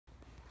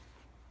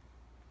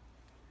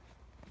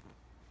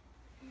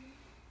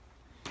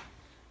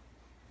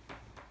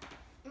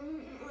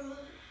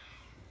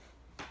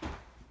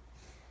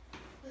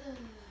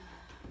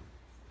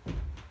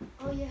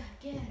Oh yeah,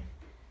 again.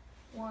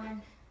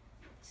 1,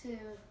 2,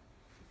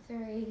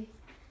 3,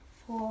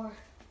 4,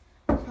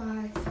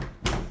 5,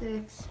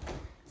 6,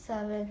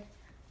 7,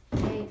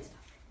 8,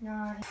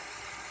 9.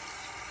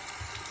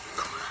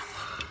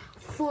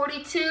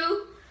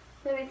 42,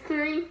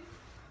 43,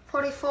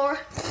 44,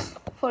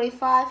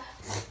 45,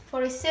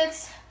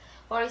 46,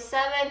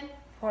 47,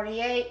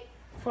 48,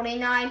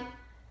 49.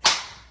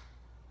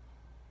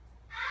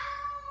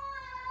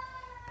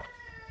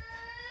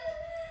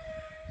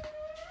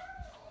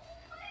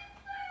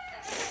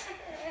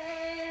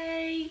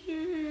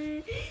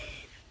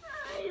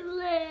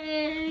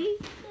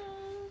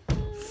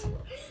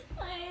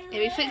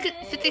 Maybe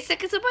 50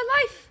 seconds of my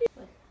life.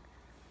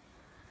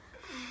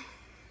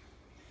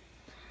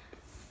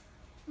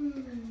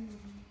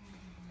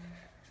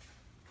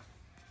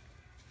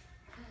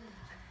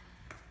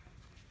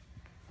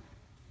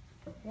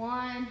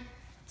 One,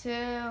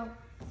 2,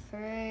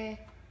 3,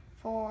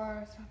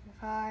 4,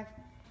 5.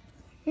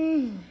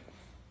 Whew.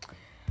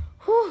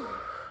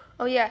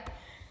 Oh yeah.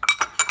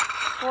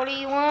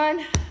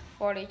 41,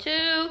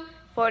 42,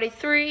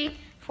 43,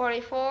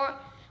 44,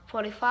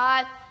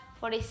 45,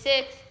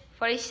 46,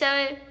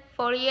 47,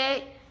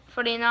 48,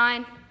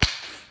 49.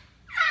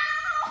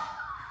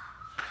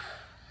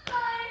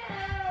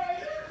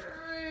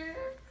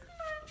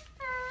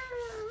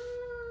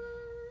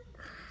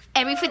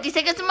 Every 50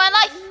 seconds of my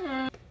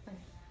life.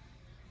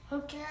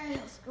 Okay,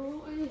 let's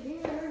go in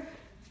here.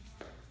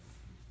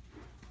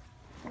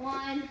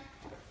 1,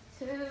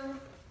 2,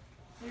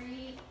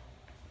 3,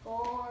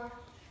 4,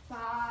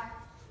 5,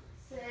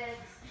 6,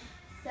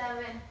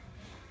 7,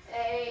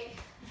 8,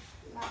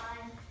 9,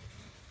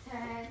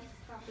 10.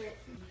 Stop it.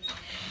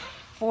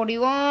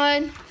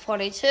 41,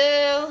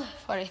 42,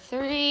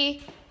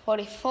 43,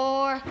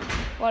 44,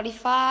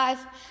 45,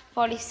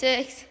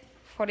 46,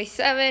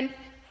 47,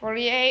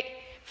 48,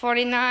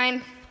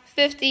 49,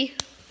 50.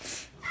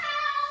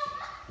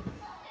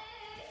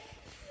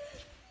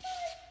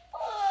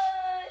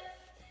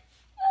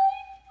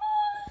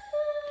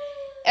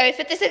 Every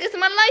 50 seconds of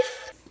my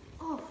life.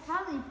 Oh,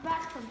 finally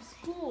back from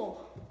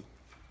school.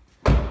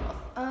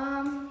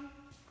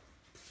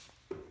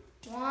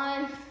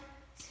 1,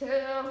 2,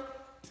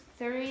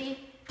 3,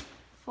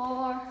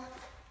 4,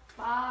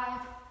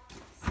 5,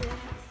 6,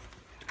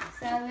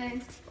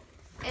 7,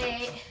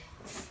 8,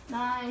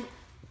 9,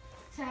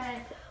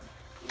 10,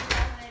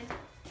 11,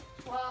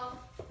 12,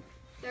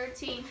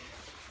 13,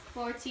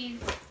 14,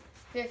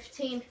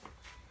 15,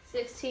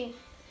 16,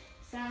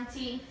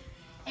 17,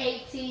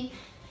 18,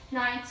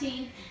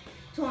 19,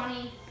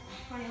 20,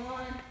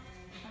 21,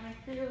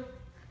 22,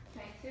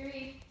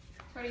 23,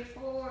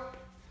 24,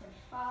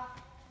 25,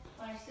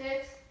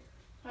 26,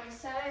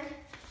 27,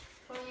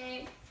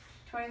 28,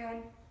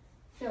 29,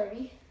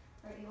 30,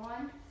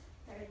 31,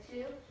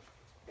 32,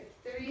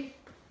 33,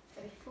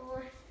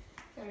 34,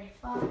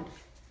 35,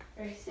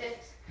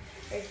 36,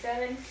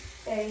 37,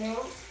 38,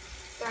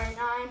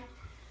 39,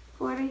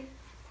 40,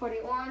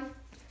 41,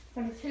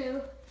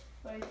 42,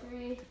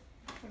 43,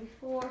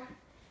 44,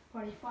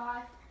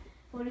 45,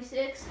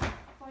 46,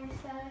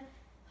 47,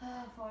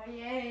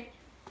 48,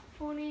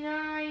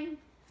 49,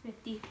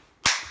 50.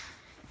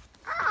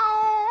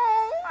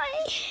 Ow,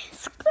 I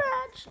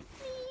scratched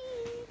me.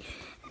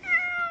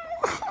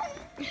 Ow.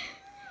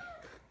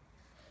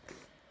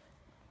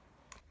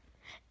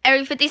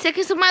 Every 50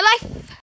 seconds of my life.